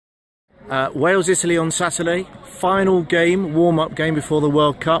Wales-Italy on Saturday, final game, warm-up game before the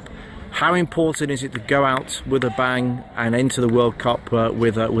World Cup. How important is it to go out with a bang and enter the World Cup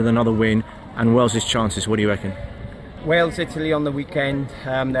with another win? And Wales' chances, what do you reckon? Wales-Italy on the weekend, they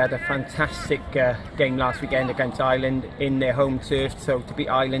had a fantastic game last weekend against Ireland in their home turf, so to beat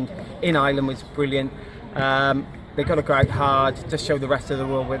Ireland in Ireland was brilliant. They've got to go out hard to show the rest of the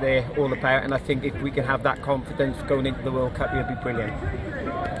world what they're all about, and I think if we can have that confidence going into the World Cup, it'll be brilliant.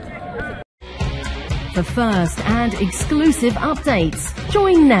 For first and exclusive updates,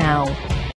 join now.